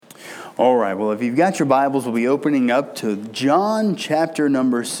All right, well, if you've got your Bibles, we'll be opening up to John chapter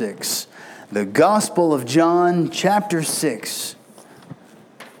number 6. The Gospel of John chapter 6.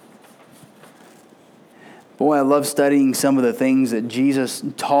 Boy, I love studying some of the things that Jesus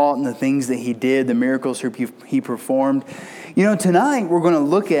taught and the things that He did, the miracles He performed. You know, tonight we're going to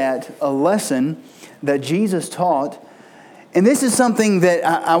look at a lesson that Jesus taught. And this is something that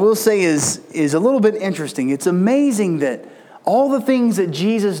I will say is a little bit interesting. It's amazing that all the things that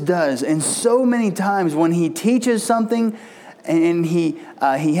Jesus does, and so many times when He teaches something and He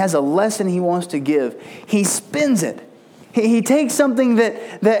has a lesson He wants to give, He spins it. He takes something that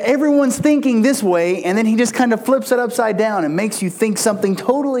everyone's thinking this way, and then He just kind of flips it upside down and makes you think something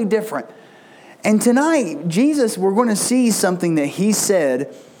totally different. And tonight, Jesus, we're going to see something that He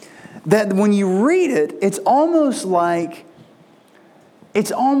said that when you read it, it's almost like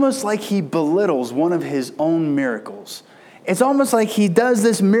He belittles one of His own miracles. It's almost like He does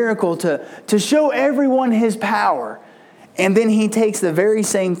this miracle to show everyone His power. And then He takes the very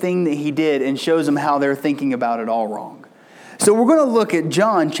same thing that He did and shows them how they're thinking about it all wrong. So we're going to look at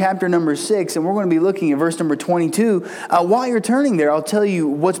John chapter number 6, and we're going to be looking at verse number 22. While you're turning there, I'll tell you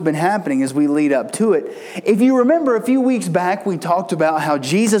what's been happening as we lead up to it. If you remember, a few weeks back, we talked about how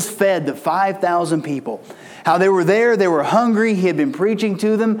Jesus fed the 5,000 people. How they were there, they were hungry, He had been preaching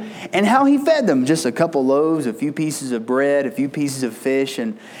to them, and how He fed them. Just a couple loaves, a few pieces of bread, a few pieces of fish,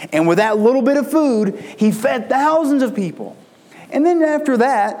 and with that little bit of food, He fed thousands of people. And then after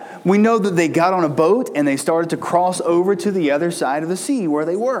that, we know that they got on a boat and they started to cross over to the other side of the sea where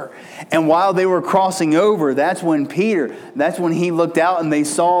they were. And while they were crossing over, that's when he looked out and they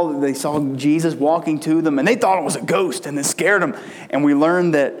saw Jesus walking to them, and they thought it was a ghost, and it scared them. And we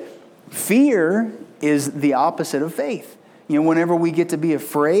learned that fear is the opposite of faith. You know, whenever we get to be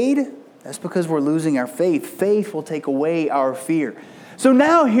afraid, that's because we're losing our faith. Faith will take away our fear. So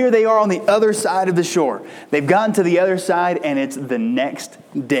now here they are on the other side of the shore. They've gotten to the other side, and it's the next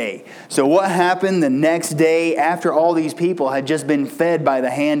day. So what happened the next day after all these people had just been fed by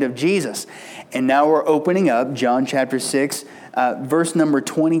the hand of Jesus? And now we're opening up John chapter 6, verse number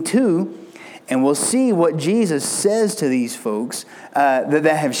 22, and we'll see what Jesus says to these folks that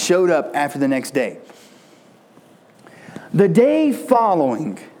have showed up after the next day. The day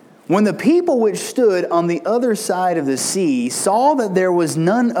following, when the people which stood on the other side of the sea saw that there was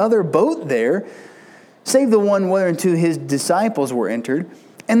none other boat there, save the one whereunto His disciples were entered,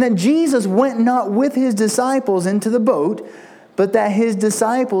 and that Jesus went not with His disciples into the boat, but that His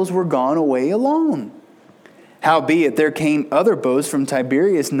disciples were gone away alone. Howbeit there came other boats from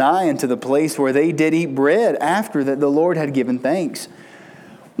Tiberias nigh unto the place where they did eat bread after that the Lord had given thanks.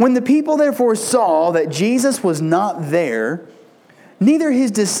 When the people therefore saw that Jesus was not there, neither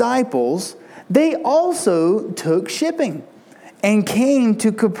His disciples, they also took shipping and came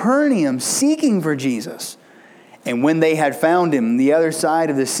to Capernaum seeking for Jesus. And when they had found Him on the other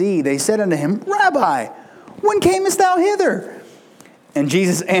side of the sea, they said unto Him, Rabbi, when camest thou hither? And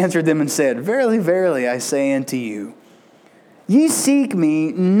Jesus answered them and said, Verily, verily, I say unto you, ye seek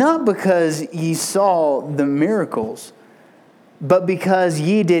me not because ye saw the miracles, but because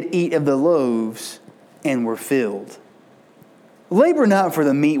ye did eat of the loaves and were filled. Labor not for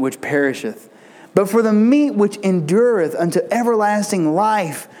the meat which perisheth, but for the meat which endureth unto everlasting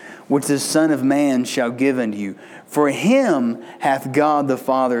life, which the Son of Man shall give unto you. For Him hath God the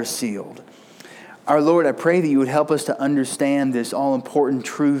Father sealed. Our Lord, I pray that you would help us to understand this all-important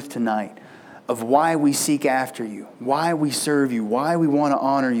truth tonight of why we seek after you, why we serve you, why we want to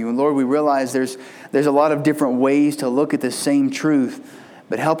honor you. And Lord, we realize there's a lot of different ways to look at the same truth.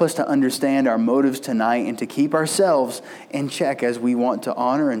 But help us to understand our motives tonight and to keep ourselves in check as we want to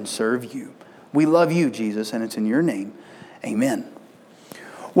honor and serve you. We love you, Jesus, and it's in your name. Amen.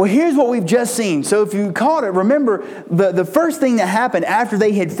 Well, here's what we've just seen. So if you caught it, remember the first thing that happened after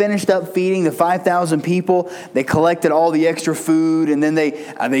they had finished up feeding the 5,000 people, they collected all the extra food, and then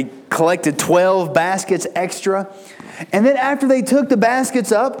they collected 12 baskets extra. And then after they took the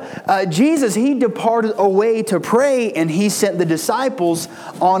baskets up, Jesus, He departed away to pray, and He sent the disciples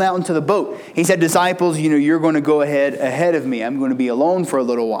on out into the boat. He said, disciples, you're going to go ahead of me. I'm going to be alone for a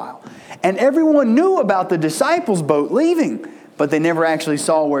little while. And everyone knew about the disciples' boat leaving, but they never actually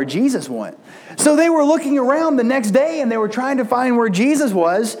saw where Jesus went. So they were looking around the next day, and they were trying to find where Jesus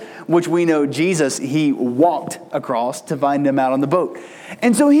was, which we know Jesus, He walked across to find them out on the boat.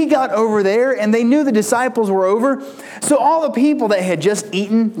 And so He got over there, and they knew the disciples were over. So all the people that had just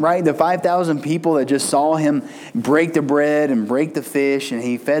eaten, right, the 5,000 people that just saw Him break the bread and break the fish, and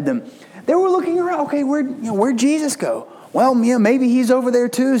He fed them, they were looking around, okay, where'd Jesus go? Well, maybe he's over there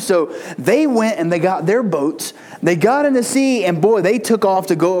too. So they went and they got their boats. They got in the sea, and boy, they took off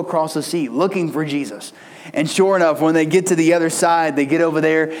to go across the sea looking for Jesus. And sure enough, when they get to the other side, they get over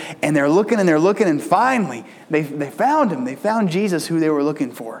there and they're looking, and finally they found him. They found Jesus, who they were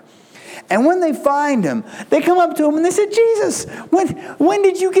looking for. And when they find him, they come up to him and they said, Jesus, when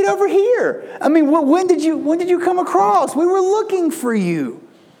did you get over here? I mean, when did you come across? We were looking for you.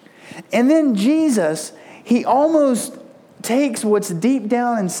 And then Jesus, he almost takes what's deep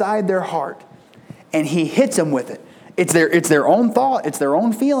down inside their heart and he hits them with it. It's their own thought. It's their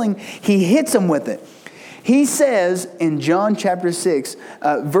own feeling. He hits them with it. He says in John chapter 6,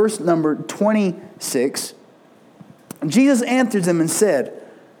 verse number 26, Jesus answered them and said,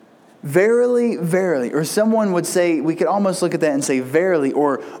 verily, verily, or someone would say, we could almost look at that and say verily,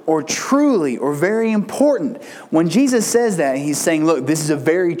 or truly, or very important. When Jesus says that, he's saying, look, this is a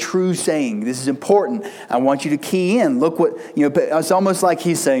very true saying. This is important. I want you to key in. Look what, it's almost like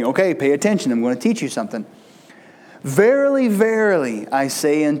he's saying, okay, pay attention. I'm going to teach you something. Verily, verily, I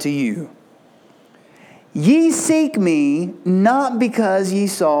say unto you, ye seek me not because ye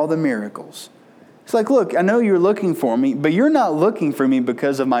saw the miracles. It's like, look, I know you're looking for me, but you're not looking for me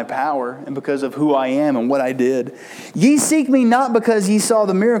because of my power and because of who I am and what I did. Ye seek me not because ye saw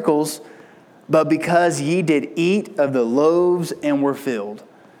the miracles, but because ye did eat of the loaves and were filled.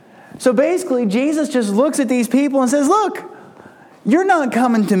 So basically, Jesus just looks at these people and says, look, you're not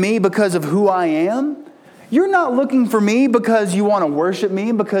coming to me because of who I am. You're not looking for me because you want to worship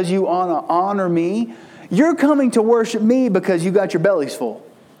me, because you want to honor me. You're coming to worship me because you got your bellies full.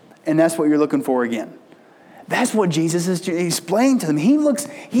 And that's what you're looking for again. That's what Jesus is explaining to them. He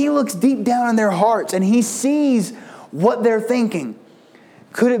looks deep down in their hearts and he sees what they're thinking.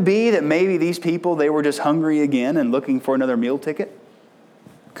 Could it be that maybe these people, they were just hungry again and looking for another meal ticket?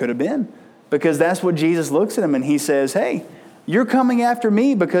 Could have been. Because that's what Jesus looks at them and he says, hey, you're coming after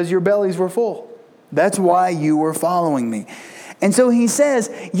me because your bellies were full. That's why you were following me. And so he says,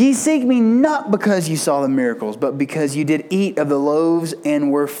 ye seek me not because you saw the miracles, but because you did eat of the loaves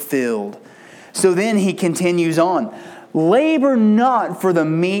and were filled. So then he continues on. Labor not for the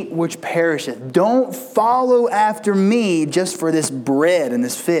meat which perisheth. Don't follow after me just for this bread and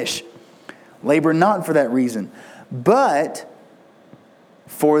this fish. Labor not for that reason, but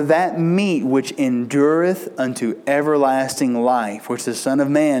for that meat which endureth unto everlasting life, which the Son of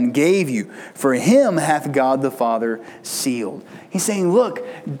Man gave you. For him hath God the Father sealed. He's saying, look,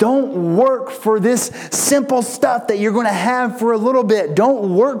 don't work for this simple stuff that you're going to have for a little bit.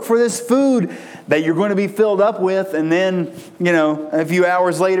 Don't work for this food that you're going to be filled up with, and then, a few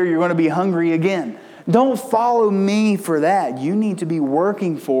hours later, you're going to be hungry again. Don't follow me for that. You need to be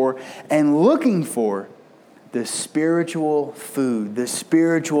working for and looking for the spiritual food, the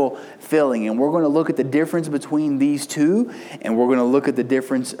spiritual filling. And we're going to look at the difference between these two, and we're going to look at the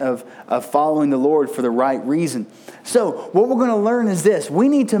difference of following the Lord for the right reason. So what we're going to learn is this. We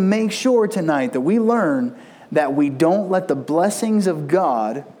need to make sure tonight that we learn that we don't let the blessings of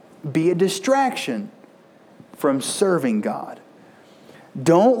God be a distraction from serving God.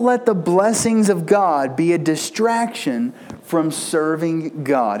 Don't let the blessings of God be a distraction from serving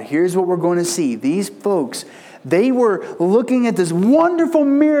God. Here's what we're going to see. These folks, they were looking at this wonderful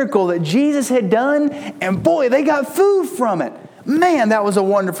miracle that Jesus had done, and boy, they got food from it. Man, that was a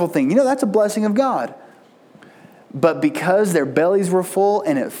wonderful thing. That's a blessing of God. But because their bellies were full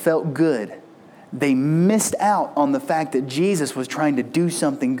and it felt good, they missed out on the fact that Jesus was trying to do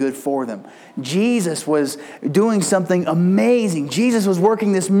something good for them. Jesus was doing something amazing. Jesus was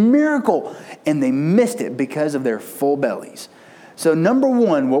working this miracle, and they missed it because of their full bellies. So number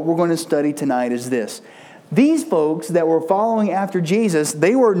one, what we're going to study tonight is this. These folks that were following after Jesus,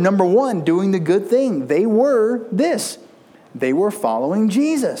 they were, number one, doing the good thing. They were this. They were following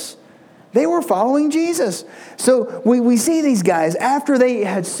Jesus. They were following Jesus. So we see these guys, after they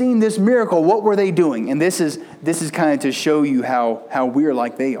had seen this miracle, what were they doing? And this is kind of to show you how we're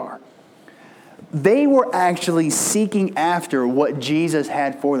like they are. They were actually seeking after what Jesus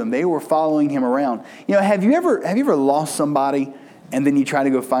had for them. They were following him around. Have you ever lost somebody and then you try to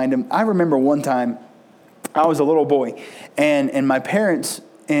go find them? I remember one time I was a little boy, and my parents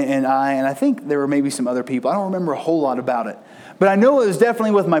and I think there were maybe some other people. I don't remember a whole lot about it. But I know it was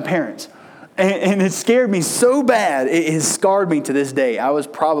definitely with my parents. And it scared me so bad, it has scarred me to this day. I was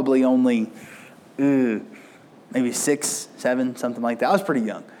probably only maybe 6, 7, something like that. I was pretty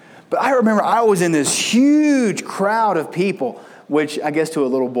young. But I remember I was in this huge crowd of people, which I guess to a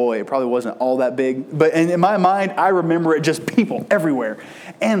little boy, it probably wasn't all that big. But in my mind, I remember it just people everywhere.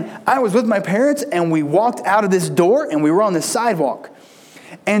 And I was with my parents, and we walked out of this door, and we were on this sidewalk.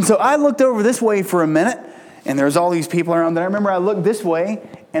 And so I looked over this way for a minute, And there's all these people around there. I remember I looked this way,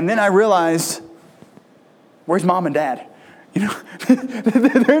 and then I realized, where's Mom and Dad? You know,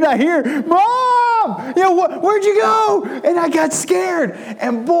 they're not here. Mom! You know, where'd you go? And I got scared.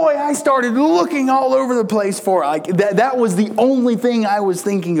 And boy, I started looking all over the place for it. That was the only thing I was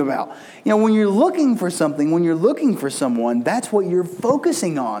thinking about. You know, when you're looking for something, when you're looking for someone, that's what you're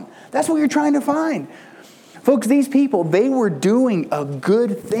focusing on. That's what you're trying to find. Folks, these people, they were doing a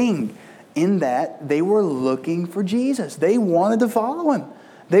good thing in that they were looking for Jesus. They wanted to follow him.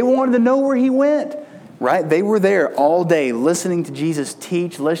 They wanted to know where he went. Right? They were there all day listening to Jesus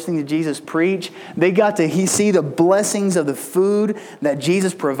teach, listening to Jesus preach. They got to see the blessings of the food that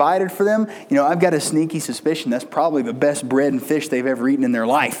Jesus provided for them. You know, I've got a sneaky suspicion that's probably the best bread and fish they've ever eaten in their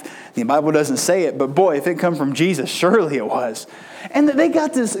life. The Bible doesn't say it, but boy, if it come from Jesus, surely it was. And they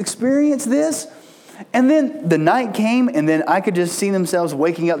got to experience this. And then the night came, and then I could just see themselves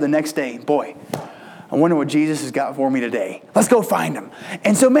waking up the next day. Boy, I wonder what Jesus has got for me today. Let's go find him.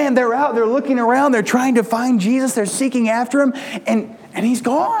 And so, man, they're out, they're looking around, they're trying to find Jesus, they're seeking after him, and he's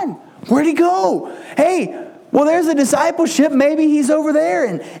gone. Where'd he go? Hey, well, there's a discipleship, maybe he's over there.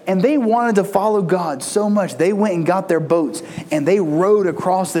 And they wanted to follow God so much. They went and got their boats, and they rowed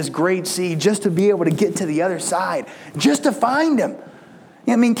across this great sea just to be able to get to the other side, just to find him.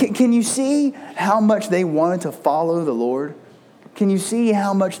 I mean, can you see how much they wanted to follow the Lord? Can you see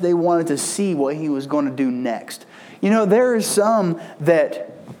how much they wanted to see what he was going to do next? You know, there are some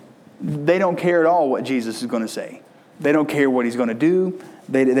that they don't care at all what Jesus is going to say. They don't care what he's going to do.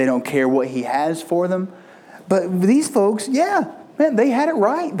 They don't care what he has for them. But these folks, yeah, man, they had it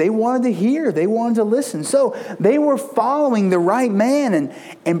right. They wanted to hear. They wanted to listen. So they were following the right man.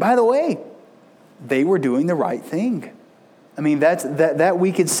 And by the way, they were doing the right thing. I mean, that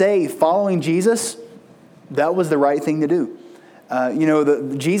we could say following Jesus, that was the right thing to do.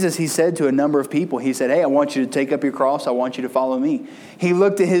 Jesus, he said to a number of people, he said, hey, I want you to take up your cross. I want you to follow me. He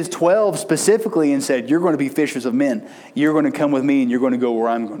looked at his 12 specifically and said, you're going to be fishers of men. You're going to come with me and you're going to go where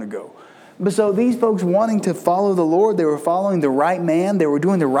I'm going to go. But so these folks wanting to follow the Lord, they were following the right man. They were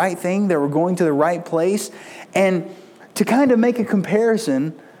doing the right thing. They were going to the right place. And to kind of make a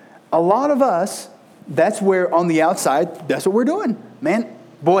comparison, a lot of us, that's where on the outside, that's what we're doing. Man,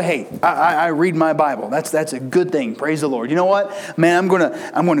 boy, hey, I read my Bible. That's a good thing. Praise the Lord. You know what, man? I'm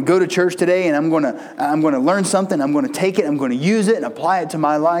gonna go to church today, and I'm gonna learn something. I'm gonna take it. I'm gonna use it and apply it to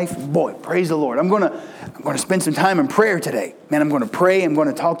my life. Boy, praise the Lord. I'm gonna spend some time in prayer today. Man, I'm gonna pray. I'm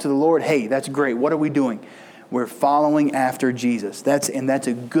gonna talk to the Lord. Hey, that's great. What are we doing? We're following after Jesus. That's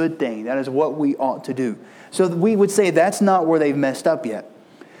a good thing. That is what we ought to do. So we would say that's not where they've messed up yet.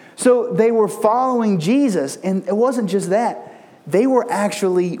 So they were following Jesus, and it wasn't just that. They were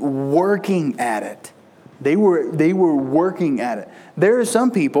actually working at it. They were working at it. There are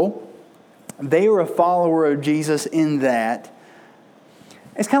some people, they were a follower of Jesus in that.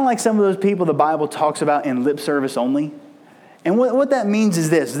 It's kind of like some of those people the Bible talks about in lip service only. And what that means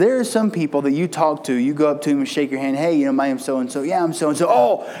is this. There are some people that you talk to, you go up to them and shake your hand. Hey, you know, my name's so-and-so. Yeah, I'm so-and-so.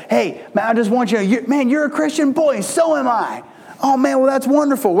 Oh, hey, man, I just want you to know, you're a Christian boy. So am I. Oh, man, well, that's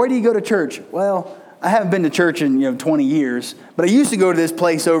wonderful. Where do you go to church? Well, I haven't been to church in 20 years, but I used to go to this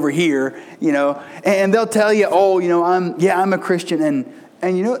place over here, and they'll tell you, oh, I'm a Christian, and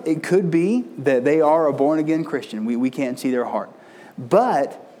it could be that they are a born again Christian. We can't see their heart,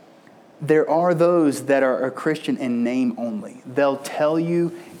 but there are those that are a Christian in name only. They'll tell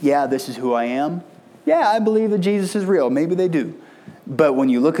you, yeah, this is who I am. Yeah, I believe that Jesus is real. Maybe they do, but when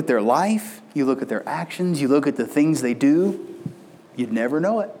you look at their life, you look at their actions, you look at the things they do, you'd never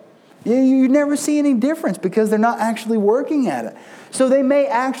know it. You never see any difference because they're not actually working at it. So they may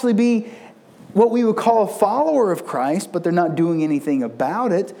actually be what we would call a follower of Christ, but they're not doing anything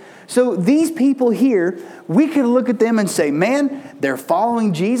about it. So these people here, we could look at them and say, man, they're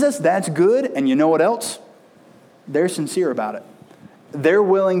following Jesus. That's good. And you know what else? They're sincere about it. They're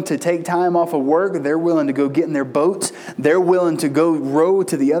willing to take time off of work. They're willing to go get in their boats. They're willing to go row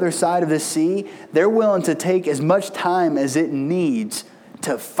to the other side of the sea. They're willing to take as much time as it needs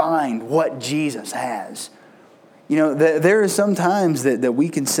to find what Jesus has. There are some times that we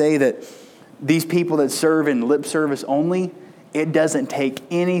can say that these people that serve in lip service only, it doesn't take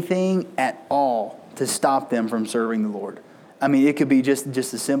anything at all to stop them from serving the Lord. I mean, it could be just the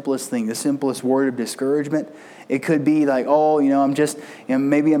simplest thing, the simplest word of discouragement. It could be like,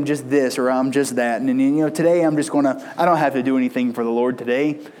 maybe I'm just this or I'm just that. And today I don't have to do anything for the Lord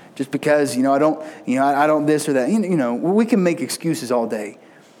today. Just because, I don't this or that. We can make excuses all day.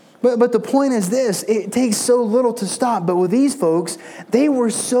 But the point is this, it takes so little to stop. But with these folks, they were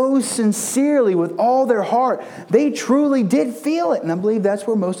so sincerely with all their heart. They truly did feel it. And I believe that's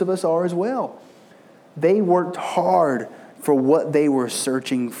where most of us are as well. They worked hard for what they were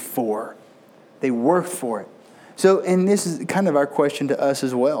searching for. They worked for it. So, and this is kind of our question to us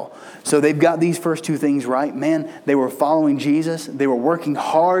as well. So they've got these first two things right. Man, they were following Jesus. They were working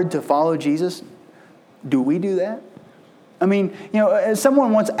hard to follow Jesus. Do we do that? I mean,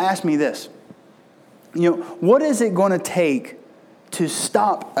 someone once asked me this. What is it going to take to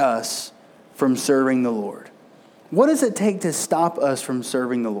stop us from serving the Lord? What does it take to stop us from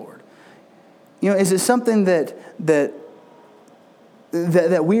serving the Lord? Is it something that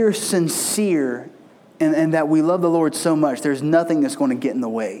we are sincere and that we love the Lord so much, there's nothing that's going to get in the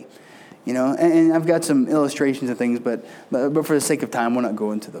way? And I've got some illustrations and things, but for the sake of time, we'll not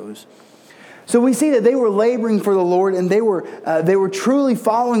go into those. So we see that they were laboring for the Lord, and they were truly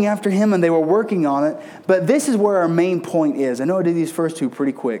following after Him, and they were working on it. But this is where our main point is. I know I did these first two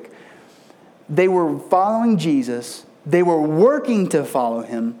pretty quick. They were following Jesus. They were working to follow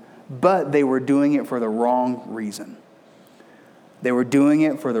Him, but they were doing it for the wrong reason. They were doing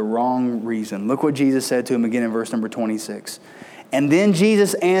it for the wrong reason. Look what Jesus said to him again in verse number 26. And then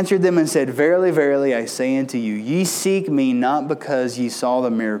Jesus answered them and said, Verily, verily, I say unto you, ye seek me not because ye saw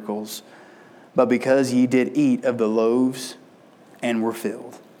the miracles, but because ye did eat of the loaves and were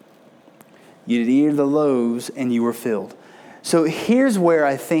filled. You did eat of the loaves and you were filled. So here's where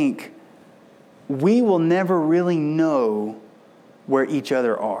I think we will never really know where each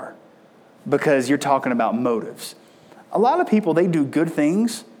other are, because you're talking about motives. A lot of people, they do good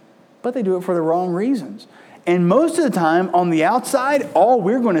things, but they do it for the wrong reasons. And most of the time, on the outside, all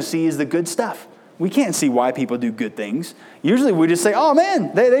we're going to see is the good stuff. We can't see why people do good things. Usually we just say, oh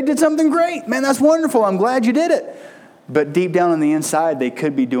man, they did something great. Man, that's wonderful. I'm glad you did it. But deep down on the inside, they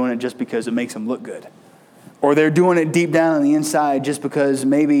could be doing it just because it makes them look good. Or they're doing it deep down on the inside just because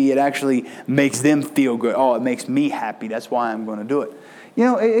maybe it actually makes them feel good. Oh, it makes me happy. That's why I'm going to do it.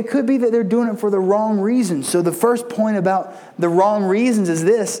 It could be that they're doing it for the wrong reasons. So the first point about the wrong reasons is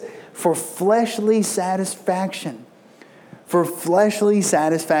this: for fleshly satisfaction. For fleshly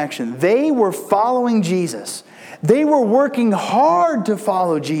satisfaction. They were following Jesus. They were working hard to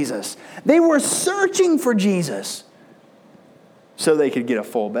follow Jesus. They were searching for Jesus so they could get a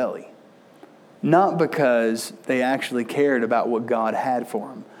full belly. Not because they actually cared about what God had for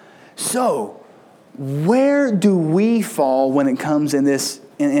them. So, where do we fall when it comes in this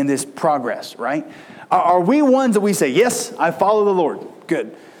progress, right? Are we ones that we say, yes, I follow the Lord?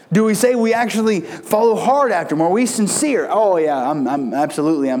 Good. Do we say we actually follow hard after Him? Are we sincere? Oh yeah,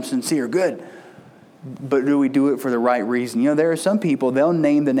 I'm sincere. Good. But do we do it for the right reason? There are some people, they'll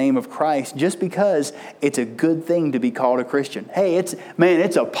name the name of Christ just because it's a good thing to be called a Christian. Hey, it's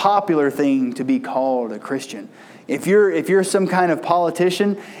a popular thing to be called a Christian. If you're some kind of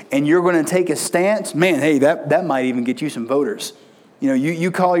politician and you're going to take a stance, man, hey, that might even get you some voters.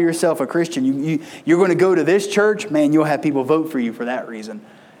 You call yourself a Christian. You're going to go to this church, man, you'll have people vote for you for that reason.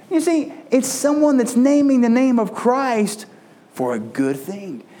 You see, it's someone that's naming the name of Christ for a good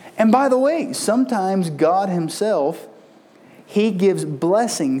thing. And by the way, sometimes God Himself, He gives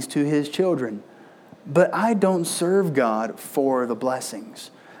blessings to His children. But I don't serve God for the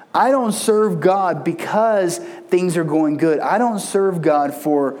blessings. I don't serve God because things are going good. I don't serve God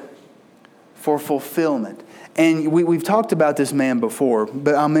for fulfillment. And we've talked about this man before,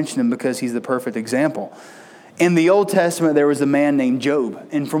 but I'll mention him because he's the perfect example. In the Old Testament, there was a man named Job.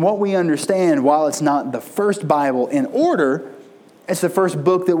 And from what we understand, while it's not the first Bible in order, it's the first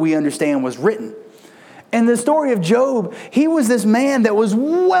book that we understand was written. And the story of Job, he was this man that was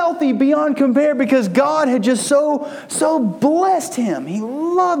wealthy beyond compare because God had just so blessed him. He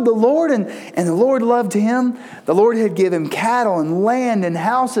loved the Lord and the Lord loved him. The Lord had given him cattle and land and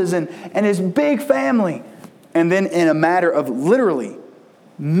houses and his big family. And then in a matter of literally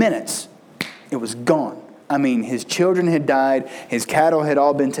minutes, it was gone. I mean, his children had died. His cattle had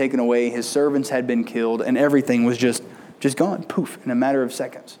all been taken away. His servants had been killed. And everything was just gone. Poof, in a matter of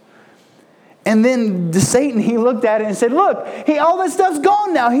seconds. And then Satan, he looked at it and said, look, all that stuff's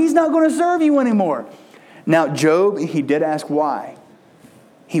gone now. He's not going to serve you anymore. Now, Job, he did ask why.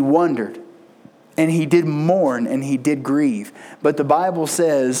 He wondered. And he did mourn and he did grieve. But the Bible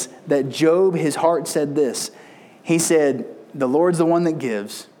says that Job, his heart said this. He said, the Lord's the one that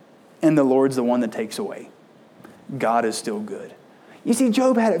gives and the Lord's the one that takes away. God is still good. You see,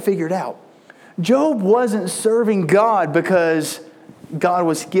 Job had it figured out. Job wasn't serving God because God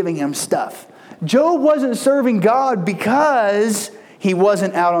was giving him stuff. Job wasn't serving God because he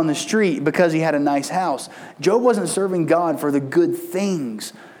wasn't out on the street, because he had a nice house. Job wasn't serving God for the good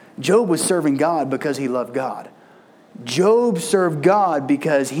things. Job was serving God because he loved God. Job served God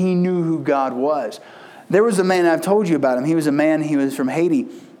because he knew who God was. There was a man, I've told you about him. He was from Haiti.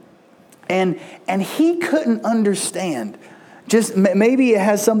 And he couldn't understand. Just maybe it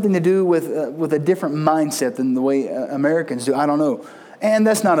has something to do with a different mindset than the way Americans do. I don't know. And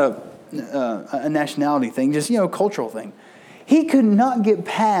that's not a nationality thing, just, cultural thing. He could not get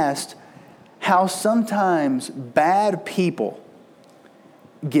past how sometimes bad people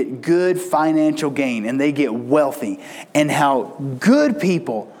get good financial gain and they get wealthy, and how good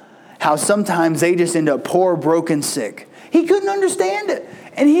people, how sometimes they just end up poor, broken, sick. He couldn't understand it.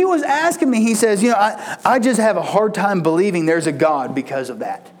 And he was asking me, he says, I just have a hard time believing there's a God because of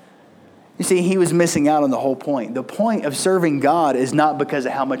that. You see, he was missing out on the whole point. The point of serving God is not because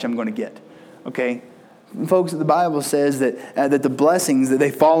of how much I'm going to get. Okay? And folks, the Bible says that the blessings, that they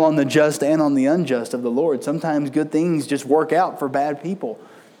fall on the just and on the unjust of the Lord. Sometimes good things just work out for bad people.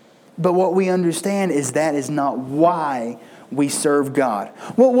 But what we understand is that is not why we serve God.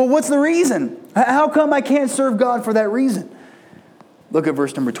 Well, what's the reason? How come I can't serve God for that reason? Look at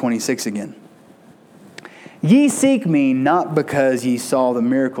verse number 26 again. Ye seek me not because ye saw the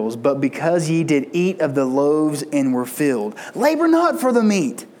miracles, but because ye did eat of the loaves and were filled. Labor not for the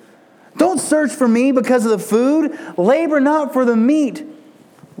meat. Don't search for me because of the food. Labor not for the meat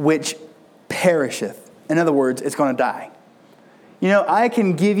which perisheth. In other words, it's going to die. I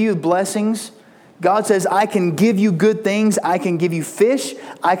can give you blessings. God says, I can give you good things. I can give you fish.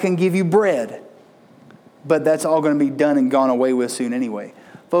 I can give you bread. But that's all going to be done and gone away with soon anyway.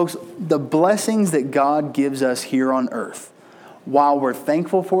 Folks, the blessings that God gives us here on earth, while we're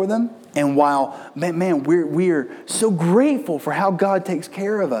thankful for them, and while, we're so grateful for how God takes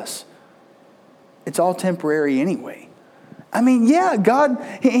care of us, it's all temporary anyway. God,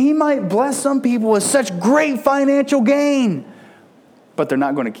 He might bless some people with such great financial gain, but they're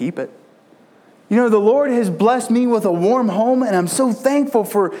not going to keep it. The Lord has blessed me with a warm home, and I'm so thankful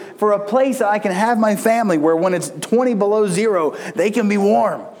for a place that I can have my family where when it's 20 below zero, they can be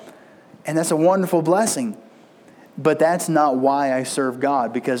warm. And that's a wonderful blessing. But that's not why I serve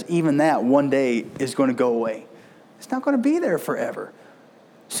God, because even that one day is going to go away. It's not going to be there forever.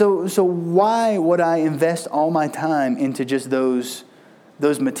 So why would I invest all my time into just those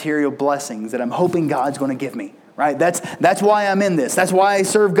material blessings that I'm hoping God's going to give me? Right? That's why I'm in this. That's why I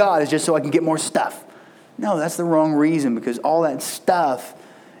serve God, is just so I can get more stuff. No, that's the wrong reason, because all that stuff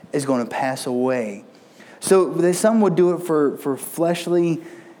is going to pass away. So some would do it for fleshly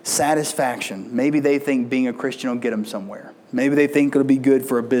satisfaction. Maybe they think being a Christian will get them somewhere. Maybe they think it'll be good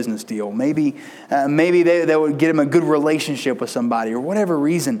for a business deal. Maybe they would get them a good relationship with somebody, or whatever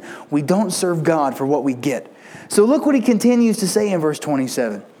reason. We don't serve God for what we get. So look what he continues to say in verse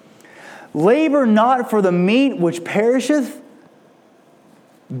 27. Labor not for the meat which perisheth,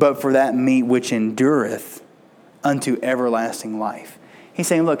 but for that meat which endureth unto everlasting life. He's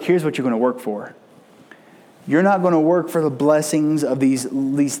saying, look, here's what you're going to work for. You're not going to work for the blessings of these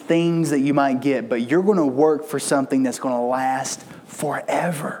things that you might get, but you're going to work for something that's going to last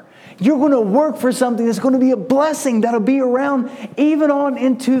forever. You're going to work for something that's going to be a blessing that'll be around even on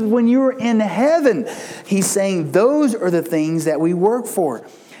into when you're in heaven. He's saying those are the things that we work for.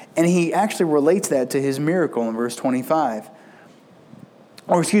 And he actually relates that to his miracle in verse 25.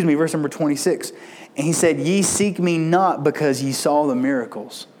 Verse number 26. And he said, ye seek me not because ye saw the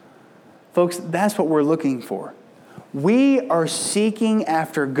miracles. Folks, that's what we're looking for. We are seeking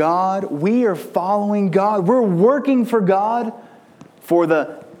after God. We are following God. We're working for God for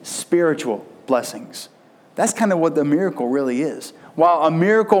the spiritual blessings. That's kind of what the miracle really is. While a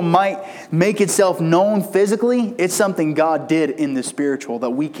miracle might make itself known physically, it's something God did in the spiritual that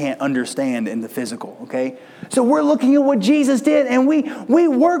we can't understand in the physical, okay? So we're looking at what Jesus did, and we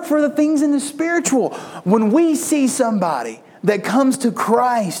work for the things in the spiritual. When we see somebody that comes to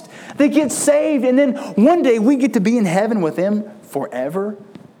Christ, that gets saved, and then one day we get to be in heaven with Him forever,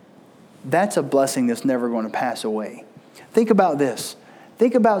 that's a blessing that's never going to pass away. Think about this.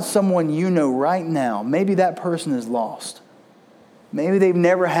 Think about someone you know right now. Maybe that person is lost. Maybe they've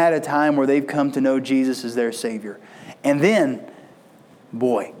never had a time where they've come to know Jesus as their Savior. And then,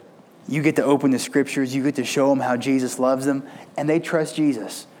 boy, you get to open the Scriptures, you get to show them how Jesus loves them, and they trust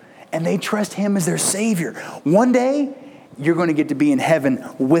Jesus. And they trust Him as their Savior. One day, you're going to get to be in heaven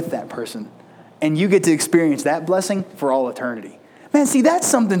with that person. And you get to experience that blessing for all eternity. Man, see, that's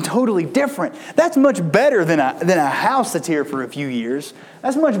something totally different. That's much better than a house that's here for a few years.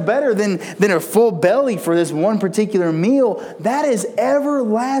 That's much better than a full belly for this one particular meal. That is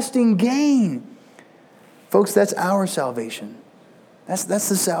everlasting gain. Folks, that's our salvation. That's the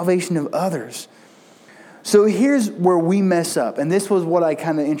salvation of others. So here's where we mess up. And this was what I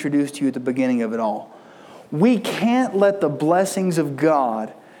kind of introduced to you at the beginning of it all. We can't let the blessings of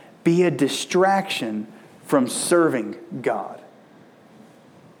God be a distraction from serving God.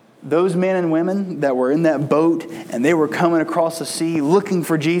 those men and women that were in that boat and they were coming across the sea looking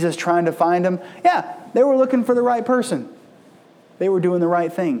for Jesus, trying to find him, yeah, they were looking for the right person. They were doing the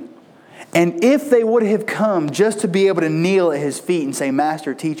right thing. And if they would have come just to be able to kneel at his feet and say,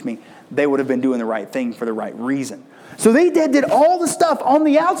 Master, teach me, they would have been doing the right thing for the right reason. So they did all the stuff on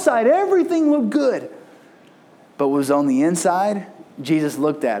the outside. Everything looked good. But was on the inside, Jesus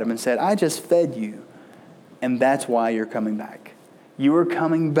looked at him and said, I just fed you. And that's why you're coming back. You are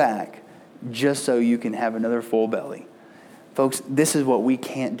coming back just so you can have another full belly. Folks, this is what we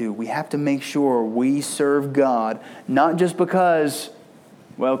can't do. We have to make sure we serve God, not just because,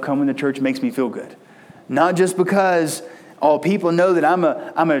 well, coming to church makes me feel good. Not just because, people know that I'm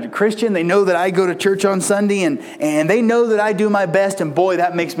a Christian. They know that I go to church on Sunday, and they know that I do my best, and boy,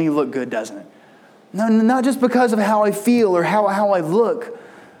 that makes me look good, doesn't it? No, not just because of how I feel or how I look.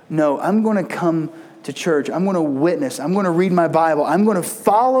 No, I'm going to come to church. I'm going to witness. I'm going to read my Bible. I'm going to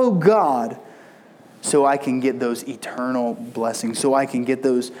follow God so I can get those eternal blessings, so I can get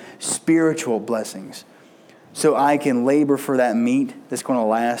those spiritual blessings, so I can labor for that meat that's going to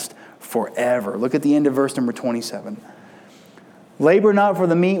last forever. Look at the end of verse number 27. Labor not for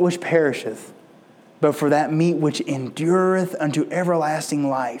the meat which perisheth, but for that meat which endureth unto everlasting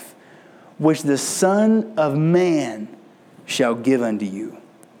life, which the Son of Man shall give unto you.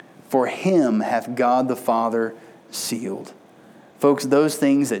 For him hath God the Father sealed. Folks, those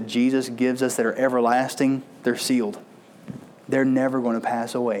things that Jesus gives us that are everlasting, they're sealed. They're never going to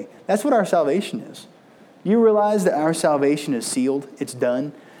pass away. That's what our salvation is. You realize that our salvation is sealed. It's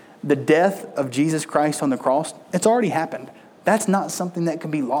done. The death of Jesus Christ on the cross, it's already happened. That's not something that can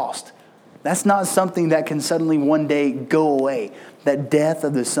be lost. That's not something that can suddenly one day go away. That death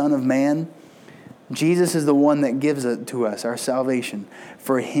of the Son of Man, Jesus is the one that gives it to us, our salvation.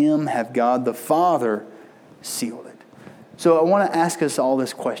 For him hath God the Father sealed it. So I want to ask us all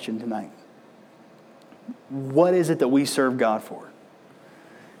this question tonight. What is it that we serve God for?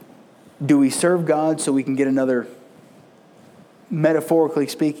 Do we serve God so we can get another, metaphorically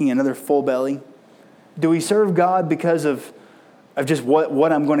speaking, another full belly? Do we serve God because of just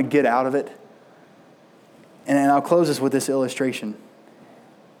what I'm going to get out of it? And I'll close this with this illustration.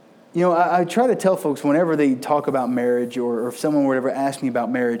 You know, I try to tell folks whenever they talk about marriage or if someone would ever ask me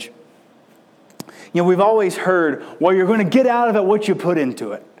about marriage, you know, we've always heard, well, you're going to get out of it what you put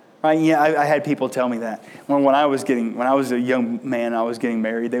into it. Right? Yeah, I had people tell me that. When I was a young man, I was getting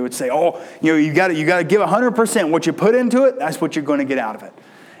married, they would say, oh, you know, you got to give 100%. What you put into it, that's what you're going to get out of it.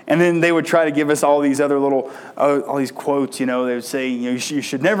 And then they would try to give us all these other little, all these quotes, you know. They would say, you know, you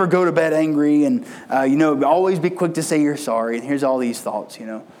should never go to bed angry and, you know, always be quick to say you're sorry. And here's all these thoughts, you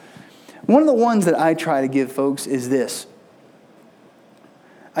know. One of the ones that I try to give folks is this.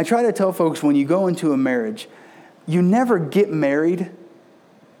 I try to tell folks when you go into a marriage, you never get married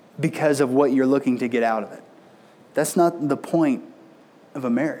because of what you're looking to get out of it. That's not the point of a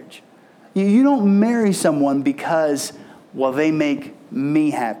marriage. You don't marry someone because, well, they make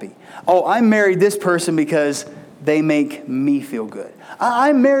me happy. Oh, I married this person because they make me feel good.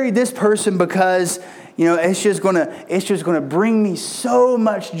 I married this person because, you know, it's just gonna bring me so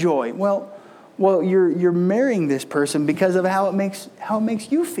much joy. Well, you're marrying this person because of how it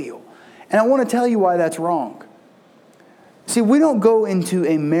makes you feel. And I want to tell you why that's wrong. See, we don't go into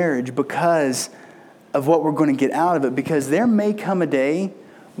a marriage because of what we're going to get out of it, because there may come a day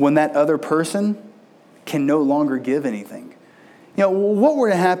when that other person can no longer give anything. You know, what were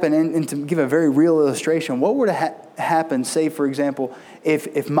to happen, and to give a very real illustration, what were to happen, say, for example,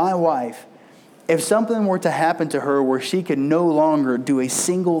 if my wife, if something were to happen to her where she could no longer do a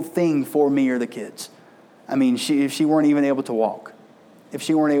single thing for me or the kids. I mean, if she weren't even able to walk, if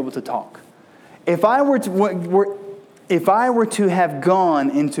she weren't able to talk. If I were to have gone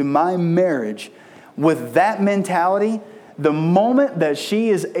into my marriage with that mentality, the moment that she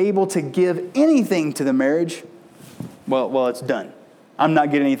is able to give anything to the marriage, well, it's done. I'm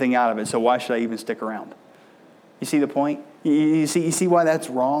not getting anything out of it, so why should I even stick around? You see the point? You see why that's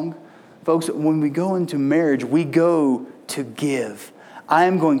wrong? Folks, when we go into marriage, we go to give. I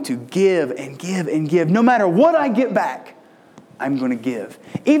am going to give and give and give. No matter what I get back, I'm going to give.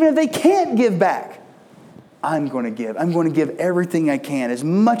 Even if they can't give back, I'm going to give. I'm going to give everything I can, as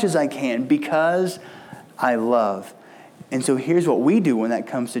much as I can, because I love. And so here's what we do when that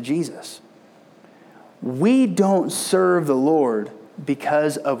comes to Jesus. We don't serve the Lord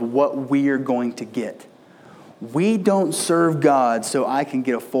because of what we are going to get. We don't serve God so I can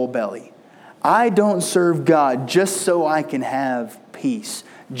get a full belly. I don't serve God just so I can have peace,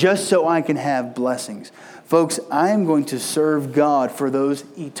 just so I can have blessings. Folks, I am going to serve God for those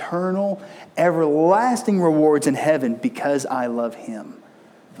eternal, everlasting rewards in heaven because I love Him.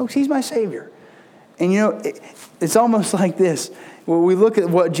 Folks, He's my Savior. And it's almost like this. When we look at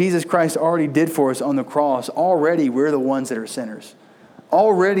what Jesus Christ already did for us on the cross, already we're the ones that are sinners.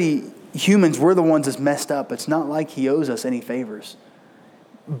 Already humans, we're the ones that's messed up. It's not like He owes us any favors.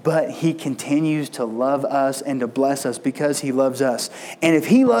 But He continues to love us and to bless us because He loves us. And if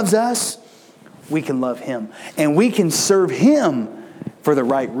He loves us, we can love Him. And we can serve Him for the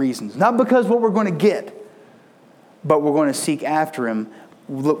right reasons. Not because what we're going to get, but we're going to seek after Him,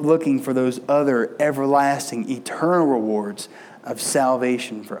 looking for those other everlasting, eternal rewards of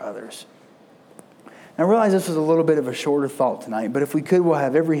salvation for others. Now, I realize this was a little bit of a shorter thought tonight, but if we could, we'll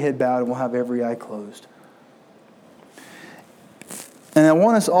have every head bowed and we'll have every eye closed. And I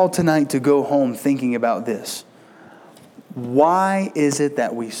want us all tonight to go home thinking about this. Why is it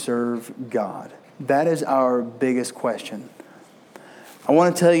that we serve God? That is our biggest question. I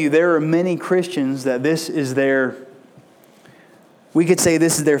want to tell you, there are many Christians that this is we could say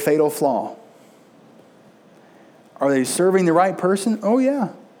this is their fatal flaw. Are they serving the right person? Oh, yeah.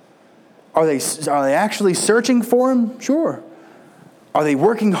 Are they actually searching for Him? Sure. Are they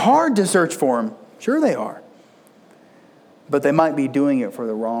working hard to search for Him? Sure they are. But they might be doing it for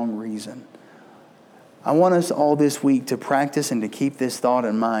the wrong reason. I want us all this week to practice and to keep this thought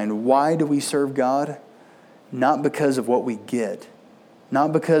in mind. Why do we serve God? Not because of what we get.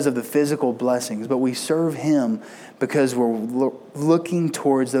 Not because of the physical blessings, but we serve Him because we're looking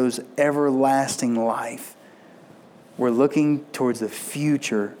towards those everlasting life. We're looking towards the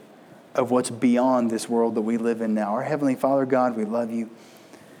future of what's beyond this world that we live in now. Our Heavenly Father, God, we love You.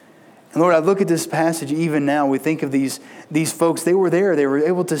 And Lord, I look at this passage even now. We think of these folks. They were there. They were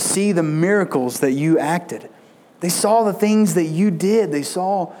able to see the miracles that You acted. They saw the things that You did. They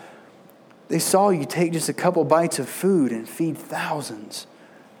saw You take just a couple bites of food and feed thousands.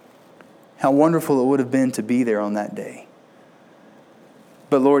 How wonderful it would have been to be there on that day.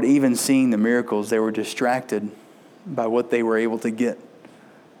 But Lord, even seeing the miracles, they were distracted by what they were able to get.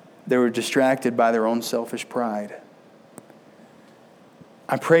 They were distracted by their own selfish pride.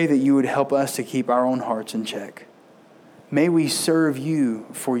 I pray that You would help us to keep our own hearts in check. May we serve You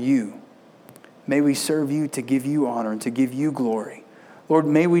for You. May we serve You to give You honor and to give You glory. Lord,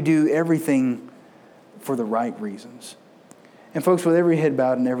 may we do everything for the right reasons. And folks, with every head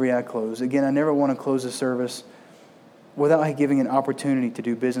bowed and every eye closed, again, I never want to close the service without giving an opportunity to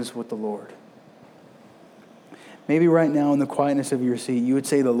do business with the Lord. Maybe right now in the quietness of your seat, you would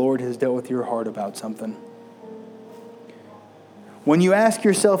say the Lord has dealt with your heart about something. When you ask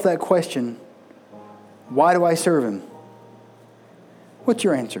yourself that question, why do I serve Him? What's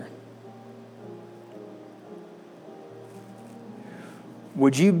your answer?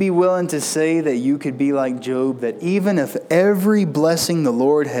 Would you be willing to say that you could be like Job, that even if every blessing the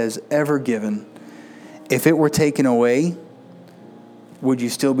Lord has ever given, if it were taken away, would you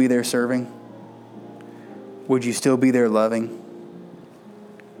still be there serving? Would you still be there loving?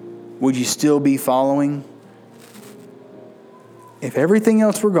 Would you still be following? If everything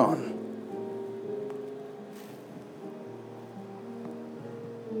else were gone,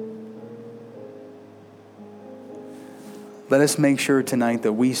 let us make sure tonight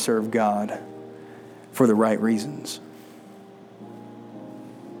that we serve God for the right reasons.